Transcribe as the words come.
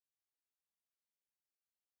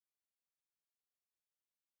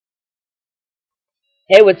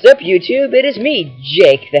Hey, what's up, YouTube? It is me,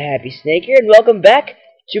 Jake the Happy Snake here, and welcome back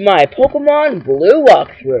to my Pokemon Blue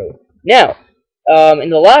walkthrough. Now, in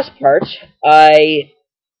the last part, I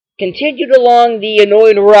continued along the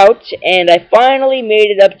annoying route, and I finally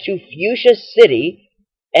made it up to Fuchsia City,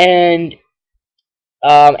 and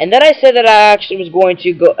then I said that I actually was going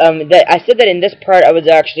to go, I said that in this part I was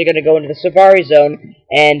actually going to go into the Safari Zone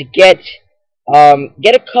and get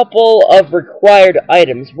a couple of required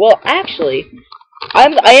items. Well, actually, I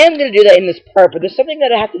am gonna do that in this part, but there's something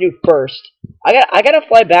that I have to do first. I gotta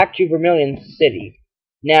fly back to Vermilion City.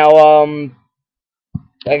 Now,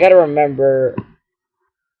 I gotta remember.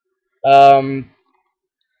 I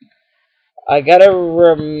gotta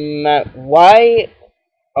why.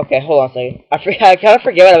 Okay, hold on a second. I kind of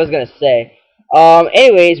forget what I was gonna say.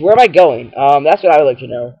 Anyways, where am I going? That's what I would like to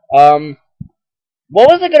know.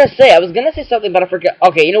 What was I gonna say? I was gonna say something, but I forgot.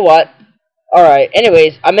 Okay, you know what? Alright,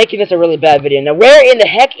 anyways, I'm making this a really bad video. Now, where in the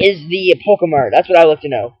heck is the Pokemon? That's what I would like to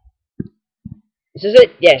know. This is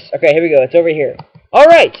it? Yes. Okay, here we go. It's over here.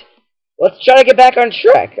 Alright. Let's try to get back on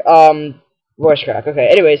track. Voice crack. Okay,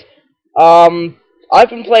 anyways. I've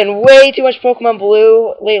been playing way too much Pokemon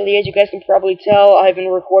Blue lately, as you guys can probably tell. I've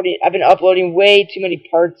been uploading way too many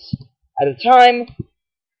parts at a time.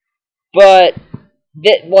 But,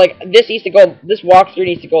 this walkthrough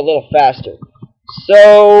needs to go a little faster.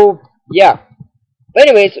 So, yeah. But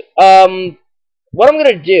anyways, what I'm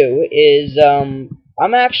gonna do is,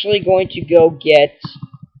 I'm actually going to go get,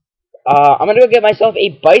 I'm gonna go get myself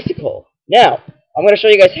a bicycle. Now, I'm gonna show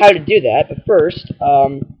you guys how to do that, but first,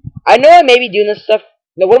 I know I may be doing this stuff.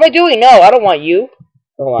 No, what am I doing? No, I don't want you.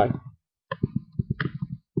 Hold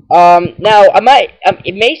on. Now,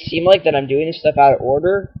 it may seem like that I'm doing this stuff out of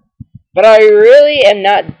order, but I really am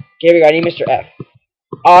not. Here we go, I need Mr. F.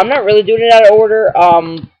 I'm not really doing it out of order,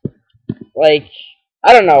 like,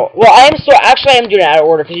 I don't know. Well, I am doing it out of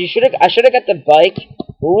order, because I should have got the bike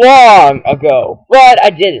long ago, but I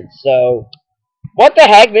didn't, so, what the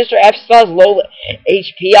heck, Mr. F still has low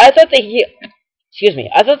HP, I thought they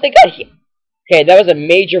I thought they got okay, that was a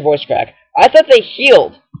major voice crack, I thought they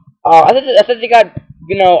healed, I thought they got,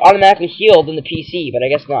 automatically healed in the PC, but I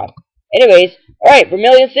guess not. Anyways, alright,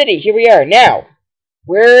 Vermilion City, here we are, now,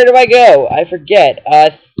 where do I go? I forget,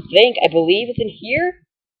 I believe it's in here?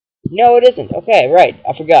 No, it isn't. Okay, right.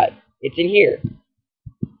 I forgot. It's in here.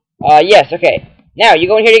 Yes, okay. Now, you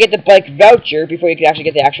go in here to get the bike voucher before you can actually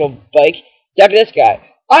get the actual bike. Talk to this guy.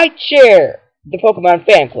 I chair the Pokemon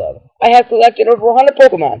fan club. I have collected over 100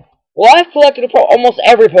 Pokemon. Well, I've collected almost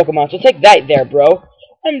every Pokemon, so take that there, bro.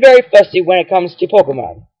 I'm very fussy when it comes to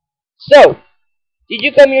Pokemon. So, did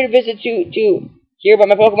you come here to visit to hear about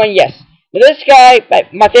my Pokemon? Yes. Now, this guy,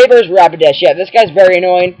 my favorite is Rapidash. Yeah, this guy's very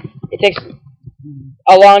annoying. It takes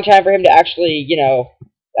a long time for him to actually,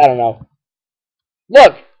 I don't know.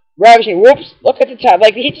 Look, Ravishing, whoops, look at the time,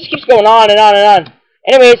 like, he just keeps going on and on and on.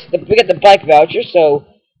 Anyways, we get the bike voucher, so,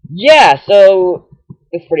 yeah, so,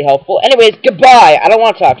 that's pretty helpful. Anyways, goodbye, I don't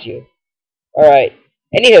want to talk to you. Alright,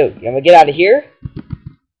 anywho, I'm gonna get out of here.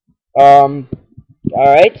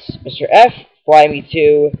 Alright, Mr. F, fly me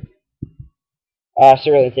to,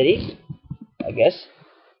 Cerulean City, I guess.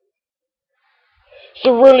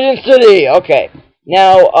 Cerulean City, okay.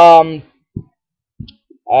 Now,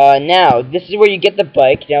 now, this is where you get the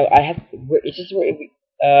bike. Now, is this where,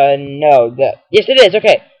 no, yes it is,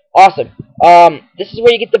 okay, awesome. This is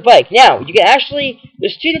where you get the bike. Now, you can actually,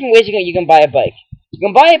 there's two different ways you can buy a bike. You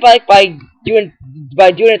can buy a bike by doing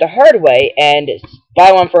it the hard way, and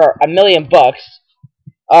buy one for $1,000,000 bucks.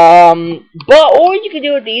 Or you can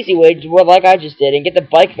do it the easy way, like I just did, and get the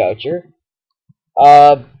bike voucher.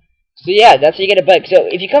 So yeah, that's how you get a bike. So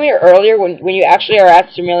if you come here earlier, when you actually are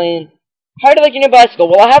at Cerulean, how to like your new bicycle?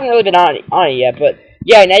 Well, I haven't really been on it yet, but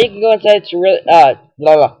yeah, now you can go inside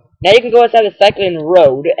now you can go inside the cycling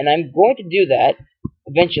road, and I'm going to do that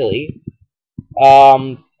eventually.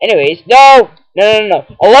 Anyways, no.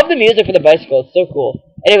 I love the music for the bicycle. It's so cool.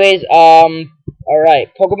 Anyways, alright,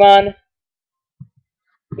 Pokemon,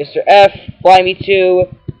 Mr. F, fly me to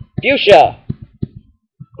Fuchsia.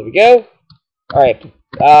 There we go. Alright.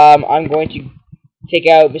 I'm going to take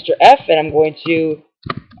out Mr. F, and I'm going to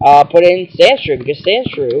put in Sandshrew, because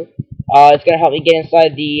Sandshrew is going to help me get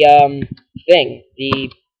inside the thing.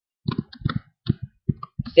 The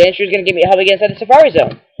Sandshrew is going to help me get inside the Safari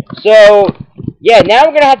Zone. So yeah, now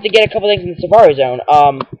we're going to have to get a couple things in the Safari Zone.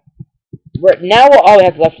 Now all we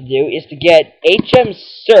have left to do is to get HM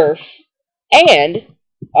Surf and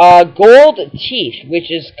Gold Teeth,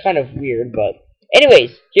 which is kind of weird, but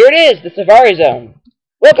anyways, here it is, the Safari Zone.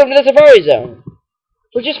 Welcome to the Safari Zone.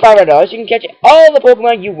 For just $500, you can catch all the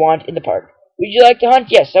Pokemon you want in the park. Would you like to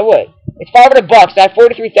hunt? Yes, I would. It's $500. I have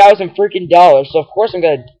 43,000 freaking dollars. So of course I'm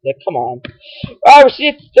gonna. Come on. I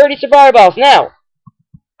received 30 Safari balls. Now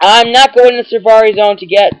I'm not going to the Safari Zone to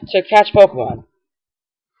catch Pokemon.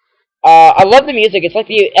 I love the music. It's like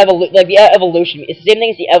the evolution. It's the same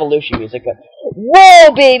thing as the evolution music. But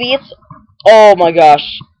whoa, baby! It's oh my gosh!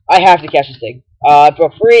 I have to catch this thing.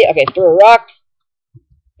 For free. Okay, throw a rock.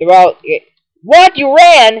 Throw out. What? You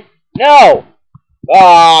ran? No.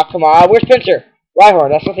 Ah, come on. Where's Pinsir? Rhyhorn.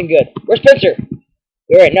 That's something good. Where's Pinsir?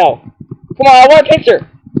 Alright, no. Come on, I want Pinsir.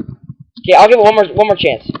 Okay, I'll give it one more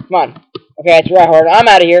chance. Come on. Okay, it's Rhyhorn. I'm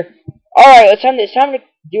out of here. Alright, it's time to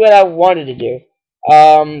do what I wanted to do.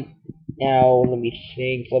 Now let me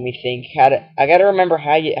think. I gotta remember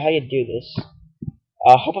how you do this.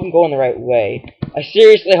 Hope I'm going the right way. I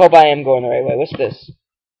seriously hope I am going the right way. What's this?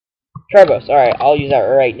 Carbos. Alright, I'll use that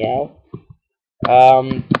right now.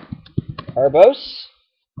 Carbos?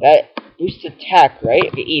 That boosts attack, right?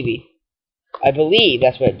 Okay, Eevee. I believe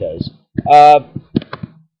that's what it does.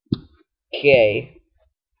 Okay.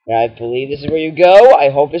 I believe this is where you go. I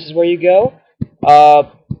hope this is where you go.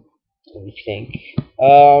 Let me think.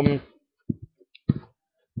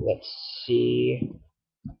 Let's see.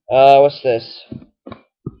 What's this?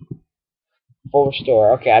 Full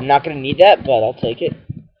restore. Okay, I'm not gonna need that, but I'll take it.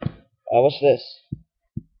 What's this?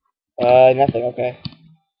 Nothing. Okay.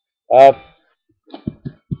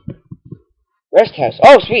 Rest house.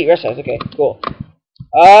 Oh, sweet, rest house. Okay, cool.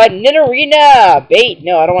 Nidorina! Bait!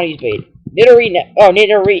 No, I don't want to use bait. Nidorina. Oh,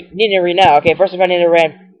 Nidorina. Okay, first I found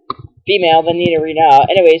Nidorina female, then Nidorina.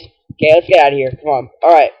 Anyways, okay, let's get out of here. Come on.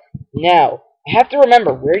 Alright. Now, I have to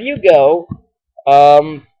remember where you go.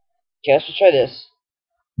 Okay, let's just try this.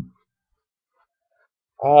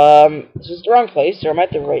 This is the wrong place, or am I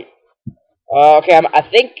at the right? Okay, I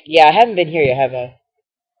think, yeah, I haven't been here yet, have I?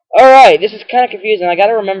 Alright, this is kind of confusing. I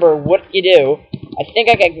gotta remember what you do. I think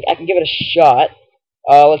I can give it a shot.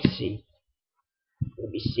 Let's see.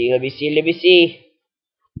 Let me see.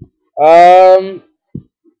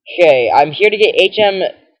 Okay, I'm here to get HM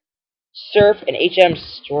Surf and HM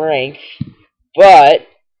Strength, but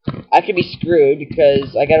I could be screwed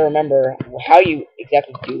because I gotta remember how you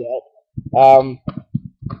exactly do that.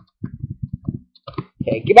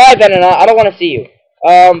 Okay, goodbye, Venona. I don't want to see you.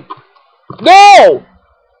 No!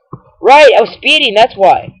 Right, I was speeding, that's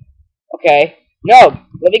why. Okay. No,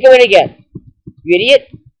 let me go in again. You idiot.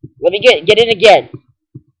 Let me get in again.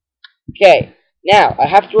 Okay. Now, I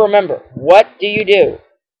have to remember. What do you do?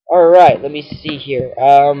 Alright, let me see here.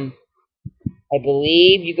 I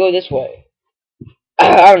believe you go this way.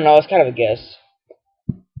 I don't know, it's kind of a guess.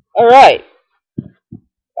 Alright.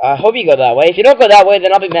 I hope you go that way. If you don't go that way,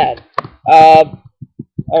 then I'll be mad.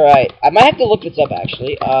 Alright. I might have to look this up,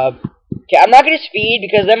 actually. Okay, I'm not going to speed,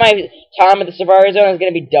 because then my time at the Safari Zone is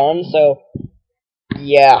going to be done, so...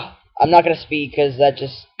 Yeah. I'm not going to speed, because that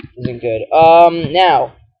just isn't good.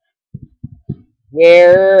 Now...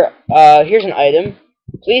 here's an item.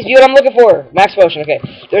 Please view what I'm looking for! Max Potion, okay.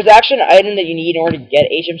 There's actually an item that you need in order to get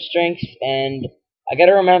HM Strength, and... I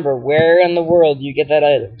gotta remember, where in the world do you get that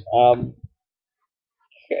item?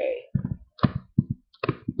 Okay.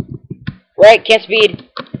 Right, can't speed.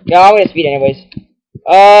 No, I'm gonna speed anyways.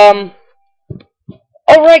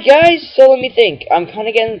 Alright guys, so let me think. I'm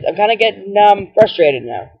kinda getting frustrated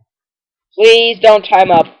now. Please don't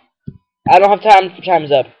time up. I don't have time for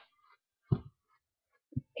time's up.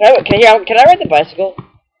 Can I ride the bicycle?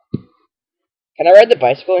 Can I ride the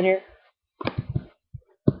bicycle in here?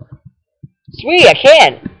 Sweet, I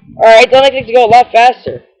can! Alright, then I think to go a lot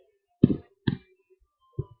faster.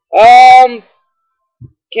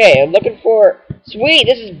 Okay, I'm looking for... Sweet,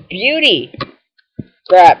 this is beauty!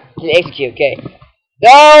 Crap, didn't execute, okay.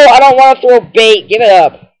 No, I don't want to throw bait, give it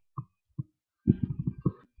up.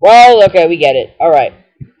 Well, okay, we get it. Alright.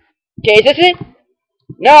 Okay, is this it?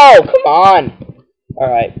 No, come on!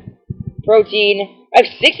 Alright. Protein. I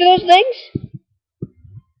have 6 of those things?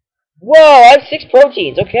 Whoa, I have 6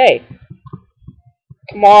 proteins, okay.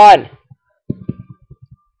 Come on.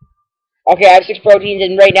 Okay, I have 6 proteins,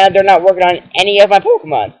 and right now they're not working on any of my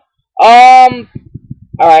Pokemon. Alright,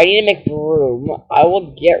 I need to make room. I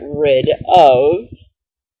will get rid of,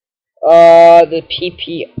 the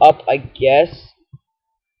PP up, I guess.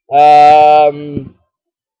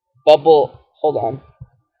 Bubble, hold on.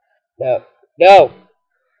 No.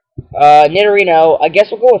 Nidorino, I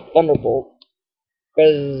guess we'll go with Thunderbolt.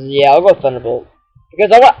 Because, yeah, I'll go with Thunderbolt.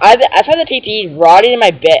 Because I've had the PP rotting in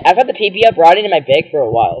my bag. I've had the PP up rotting in my bag for a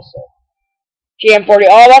while, so. Hm40.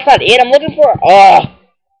 Oh, that's not it. I'm looking for. Oh,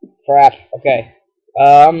 crap. Okay.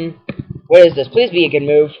 What is this? Please be a good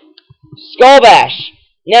move. Skull Bash.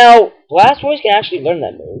 Now, Blastoise can actually learn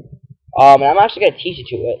that move. And I'm actually gonna teach you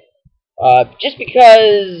to it. Just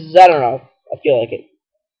because, I don't know, I feel like it.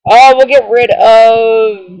 We'll get rid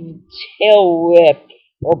of tail whip,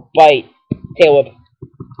 or bite. Tail whip.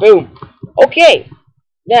 Boom. Okay.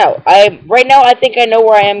 Now, right now I think I know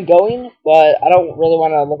where I am going, but I don't really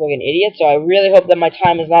want to look like an idiot, so I really hope that my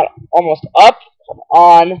time is not almost up. Come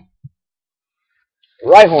on.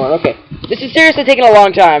 Right horn, okay. This is seriously taking a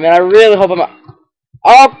long time, and I really hope I'm...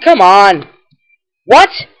 Oh, come on. What?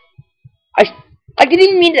 I, I didn't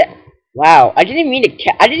even mean to... Wow, I didn't even mean to...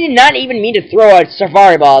 I did not even mean to throw a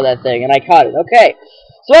safari ball at that thing, and I caught it. Okay.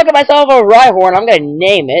 So I got myself a Rhyhorn. I'm gonna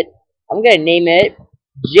name it. I'm gonna name it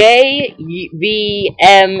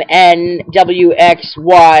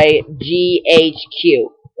JVMNWXYGHQ.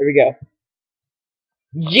 There we go.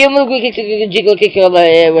 Jiggle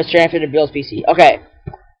was transferred to Bill's PC. Okay.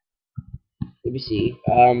 Let me see.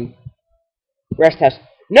 Rest house.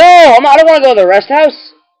 No! I don't want to go to the rest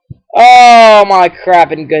house. Oh my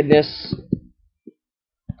crap and goodness.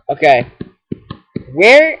 Okay.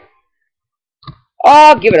 Where?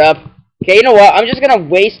 Oh, give it up. Okay, you know what? I'm just gonna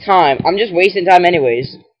waste time. I'm just wasting time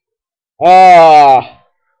anyways. Oh.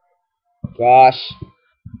 Gosh.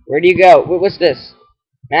 Where do you go? What's this?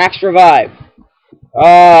 Max revive.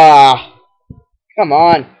 Ah. Come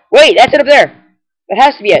on. Wait, that's it up there. That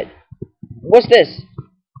has to be it. What's this?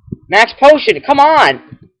 Max potion. Come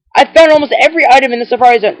on. I found almost every item in the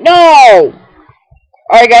Safari Zone. No!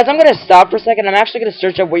 Alright guys, I'm gonna stop for a second. I'm actually gonna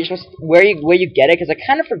search up where you get it, because I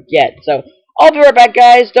kind of forget. So, I'll be right back,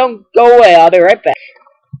 guys. Don't go away. I'll be right back.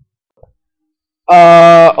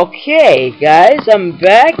 Okay, guys. I'm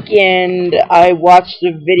back, and I watched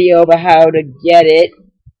a video about how to get it.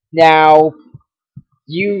 Now,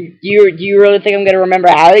 do you really think I'm gonna remember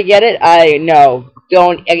how to get it? No.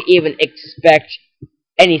 Don't even expect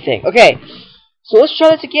anything. Okay. So let's try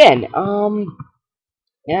this again.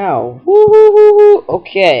 Now,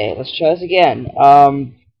 okay, let's try this again.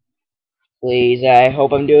 Please, I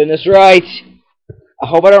hope I'm doing this right. I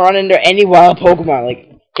hope I don't run into any wild Pokemon. Like,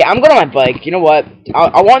 okay, I'm going on my bike. You know what?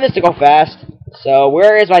 I want this to go fast. So,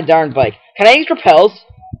 where is my darn bike? Can I use repels?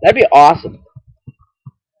 That'd be awesome.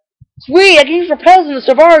 Sweet, I can use repels in the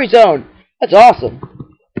Safari Zone. That's awesome.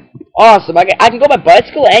 Awesome. I can go by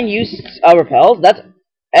bicycle and use repels. That's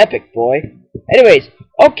epic, boy. Anyways,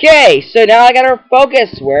 okay, so now I gotta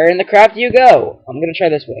focus. Where in the crap do you go? I'm gonna try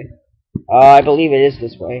this way. I believe it is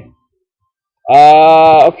this way.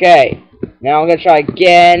 Okay. Now I'm gonna try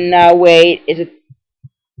again. Wait, is it...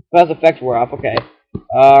 Buzz effect wore off, okay.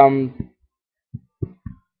 Let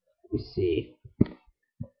me see.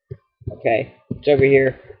 Okay, it's over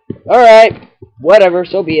here. Alright, whatever,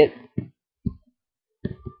 so be it.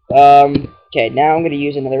 Okay, now I'm gonna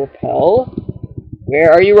use another repel.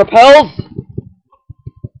 Where are you, repels?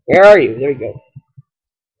 Where are you? There you go.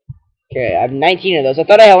 Okay, I have 19 of those. I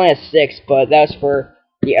thought I only had 6, but that was for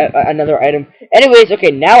another item. Anyways,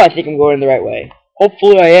 okay, now I think I'm going the right way.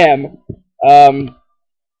 Hopefully I am.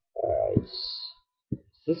 Is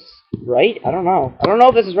this right? I don't know. I don't know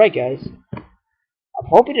if this is right, guys. I'm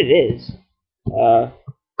hoping it is.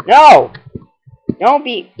 No! Don't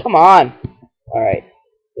be... Come on. Alright.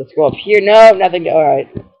 Let's go up here. No, nothing. Alright.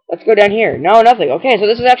 Let's go down here. No, nothing. Okay, so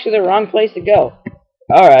this is actually the wrong place to go.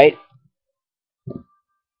 Alright.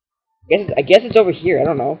 I guess it's over here. I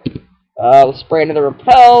don't know. Let's spray another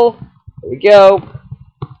repel. There we go.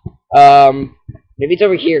 Maybe it's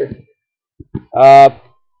over here.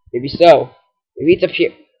 Maybe so. Maybe it's up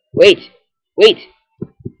here. Wait. Wait.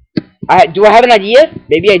 Do I have an idea?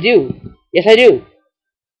 Maybe I do. Yes, I do.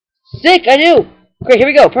 Sick, I do. Okay, here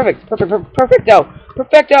we go. Perfect. Perfecto.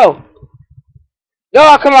 Perfecto.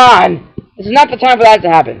 Oh, come on. This is not the time for that to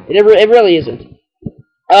happen. It really isn't.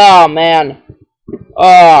 Oh, man.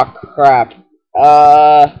 Oh, crap.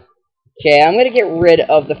 Okay, I'm gonna get rid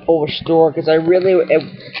of the full restore, because I'm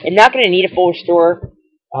not gonna need a full restore.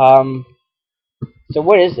 So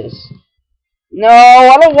what is this? No,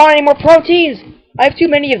 I don't want any more proteins! I have too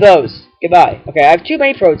many of those. Goodbye. Okay, I have too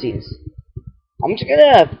many proteins. I'm just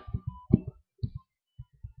gonna...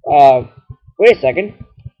 wait a second.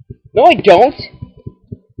 No, I don't!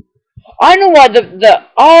 I know why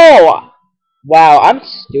oh! Wow, I'm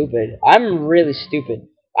stupid. I'm really stupid.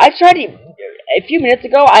 I tried to... A few minutes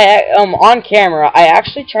ago, on camera, I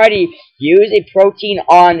actually tried to use a protein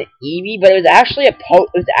on Eevee, but it was actually a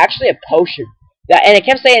potion. And it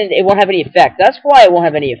kept saying it won't have any effect. That's why it won't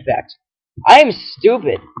have any effect. I am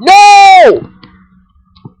stupid. No!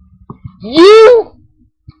 You!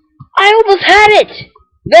 I almost had it!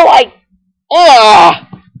 No,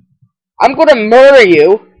 I'm gonna murder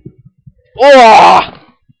you. Ugh!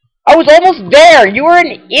 I was almost there! You were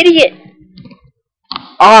an idiot!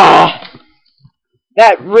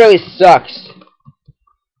 That really sucks.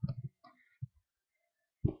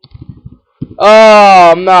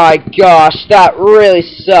 Oh my gosh, that really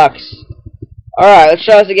sucks. Alright, let's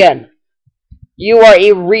try this again. You are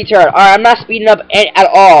a retard. Alright, I'm not speeding up at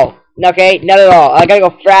all. Okay, not at all. I gotta go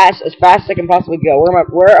as fast as I can possibly go.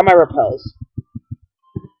 Where are my repels?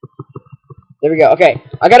 There we go. Okay,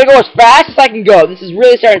 I gotta go as fast as I can go. This is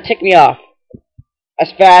really starting to tick me off.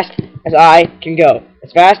 As fast as I can go.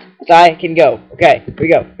 As fast as I can go. Okay, here we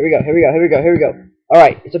go. Here we go. Here we go. Here we go. Here we go.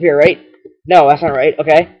 Alright, it's up here, right? No, that's not right.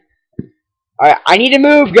 Okay. Alright, I need to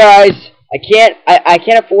move, guys. I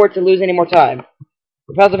can't afford to lose any more time.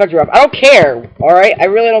 Repels effect are up. I don't care. Alright, I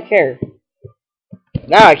really don't care.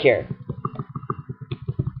 Now I care.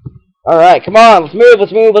 Alright, come on. Let's move.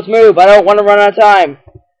 Let's move. Let's move. I don't want to run out of time.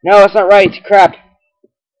 No, that's not right. Crap.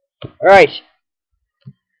 Alright.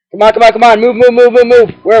 Come on, come on, come on. Move, move, move, move, move.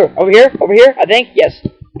 Where? Over here? Over here? I think? Yes.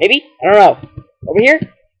 Maybe? I don't know. Over here?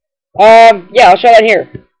 Yeah, I'll try that here.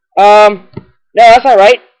 No, that's not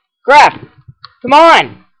right. Crap. Come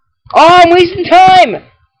on. Oh, I'm wasting time.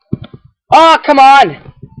 Oh, come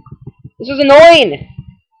on. This is annoying.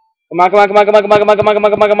 Come on, come on, come on, come on, come on, come on, come on, come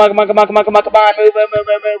on, come on, come on, come on, come on, come on, come on, come on. Move, move, move,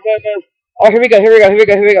 move, move, move, move. Oh, here we go, here we go, here we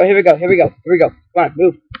go, here we go, here we go, here we go, here we go. Come on,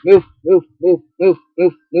 move, move, move, move, move, move,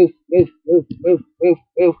 move, move, move, move, move,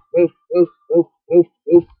 move, move, move, move, move,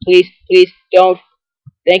 move. Please, please, don't.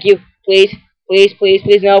 Thank you. Please, please, please,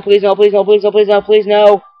 please, no, please, no, please, no, please, no, please, no, please,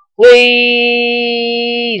 no.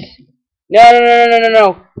 Please. No, no, no, no, no, no,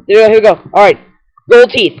 no. Here we go. All right.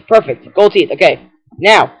 Gold teeth. Perfect. Gold teeth. Okay.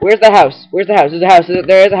 Now, where's the house? Where's the house? There's a house.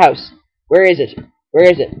 There is a house. Where is it? Where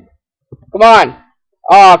is it? Come on.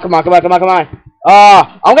 Oh, come on, come on, come on, come on.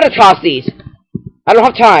 Oh, I'm gonna toss these. I don't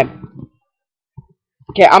have time.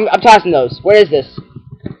 Okay, I'm tossing those. Where is this?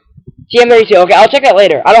 Hm03. Okay, I'll check that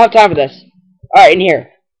later. I don't have time for this. Alright, in here.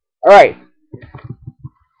 Alright.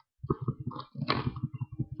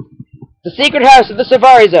 The secret house of the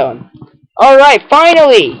Safari Zone. Alright,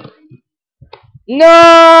 finally!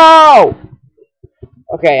 No!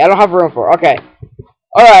 Okay, I don't have room for it. Okay.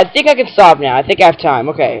 Alright, I think I can stop now. I think I have time.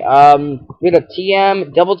 Okay, we're gonna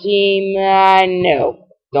TM, double team, no.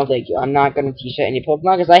 Don't thank you. I'm not gonna t-shirt any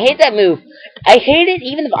Pokemon, because I hate that move. I hate it,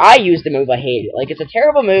 even if I use the move, I hate it. Like, it's a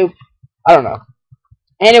terrible move. I don't know.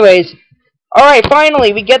 Anyways, alright,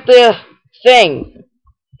 finally, we get the thing.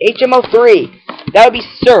 Hm03. That would be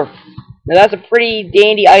Surf. Now, that's a pretty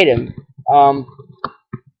dandy item. Now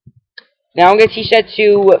I'm gonna teach that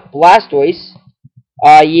to Blastoise.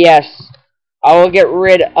 Yes. I will get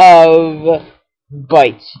rid of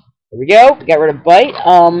Bite. There we go. Get rid of Bite.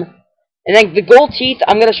 And then the gold teeth,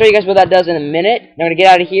 I'm gonna show you guys what that does in a minute. I'm gonna get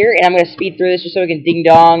out of here, and I'm gonna speed through this just so we can ding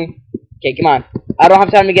dong. Okay, come on. I don't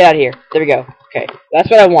have time to get out of here. There we go. Okay, that's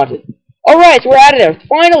what I wanted. Alright, so we're out of there.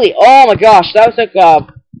 Finally! Oh my gosh, that took a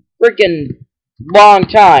freaking long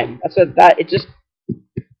time. It just...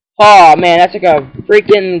 Oh man, that took a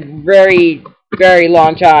freaking very, very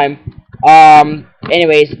long time.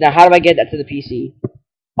 Anyways, now how do I get that to the PC?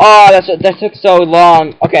 Oh, that took so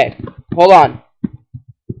long. Okay, hold on.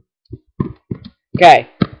 Okay,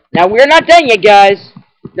 now we're not done yet, guys.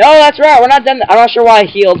 No, that's right, we're not done. I'm not sure why I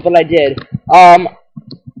healed, but I did.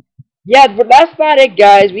 Yeah, but that's not it,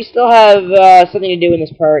 guys. We still have something to do in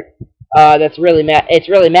this part. It's really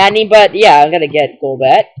maddening, but yeah, I'm gonna get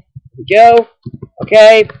Golbat. Here we go.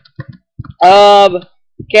 Okay.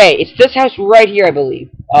 Okay, it's this house right here, I believe.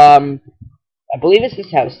 I believe it's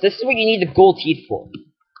this house. This is what you need the gold teeth for.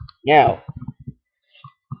 Now,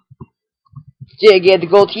 get the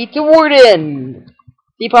gold teeth to Warden.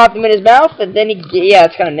 He popped them in his mouth, and then yeah,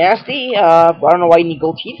 it's kind of nasty. I don't know why you need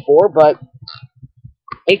gold teeth for, but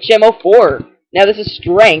Hm04. Now this is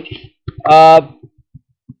strength.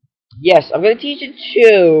 Yes, I'm gonna teach it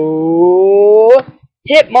to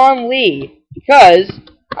Hitmonlee because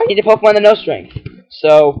I need a Pokemon that knows strength.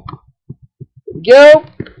 So, here we go.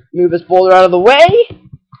 Move this boulder out of the way.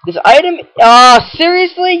 This item...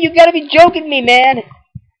 seriously? You gotta be joking me, man.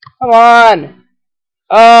 Come on.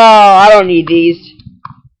 Oh, I don't need these.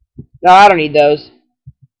 No, I don't need those.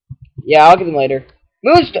 Yeah, I'll get them later.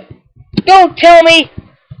 Moonstone! Don't tell me!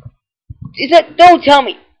 Don't tell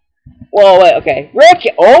me! Whoa, wait, okay. Rare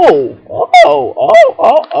candy.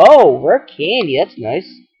 Oh, rare candy. That's nice.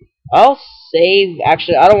 I'll save...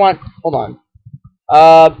 Actually, I don't want... Hold on.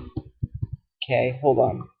 Okay, hold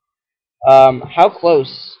on. How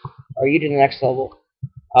close are you to the next level?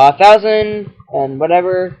 1,000 and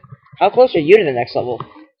whatever. How close are you to the next level?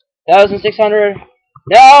 1,600.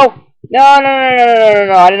 No! No!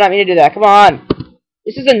 I did not mean to do that. Come on.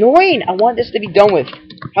 This is annoying. I want this to be done with.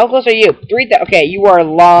 How close are you? 3,000. Okay, you are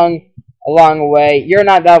long. long away. You're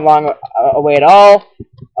not that long away at all.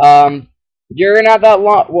 You're not that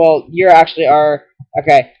long. Well, you actually are.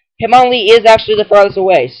 Okay. Hitmonlee is actually the farthest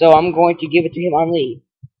away, so I'm going to give it to Hitmonlee.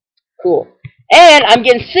 Cool. And I'm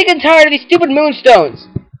getting sick and tired of these stupid moonstones.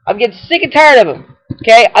 I'm getting sick and tired of them.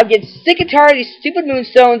 Okay? I'm getting sick and tired of these stupid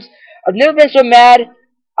moonstones. I've never been so mad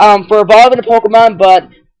for evolving a Pokemon, but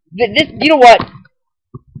this, you know what?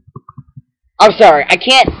 I'm sorry. I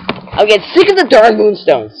can't. I'm getting sick of the darn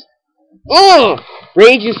moonstones. Ugh!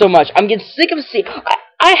 Raging so much. I'm getting sick of seeing.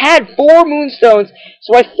 I had 4 moonstones,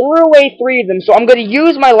 so I threw away 3 of them, so I'm going to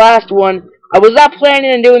use my last one. I was not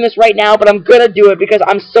planning on doing this right now, but I'm going to do it because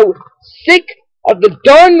I'm so sick of the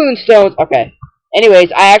darn moonstones. Okay.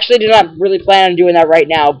 Anyways, I actually do not really plan on doing that right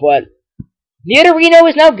now, but Nidorino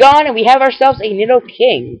is now gone, and we have ourselves a Nido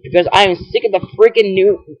King, because I am sick of the freaking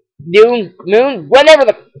whatever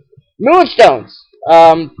the moonstones.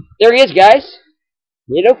 There he is, guys.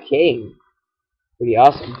 Nido King. Pretty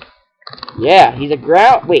awesome. Yeah, he's a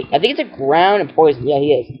ground. Wait, I think it's a ground and poison. Yeah,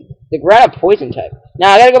 he is. The ground and poison type. Now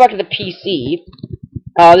I gotta go back to the PC.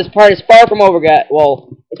 This part is far from over. Well,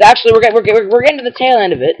 it's actually we're getting to the tail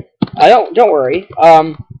end of it. Don't worry.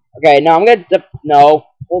 Okay. Now I'm gonna no.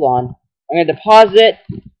 Hold on. I'm gonna deposit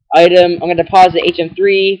item. I'm gonna deposit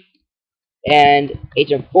Hm03 and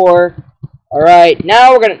Hm04. All right.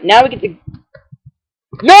 Now we get to.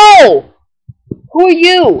 No. Who are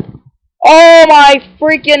you? Oh my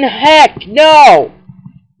freaking heck! No!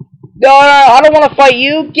 No, I don't want to fight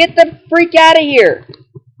you! Get the freak out of here!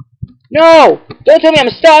 No! Don't tell me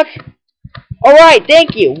I'm stuck! Alright,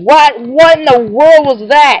 thank you! What in the world was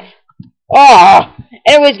that? Ah!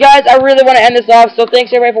 Anyways, guys, I really want to end this off, so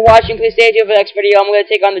thanks everybody for watching. Please stay tuned for the next video. I'm going to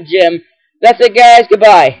take on the gym. That's it, guys.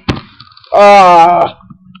 Goodbye. Ah!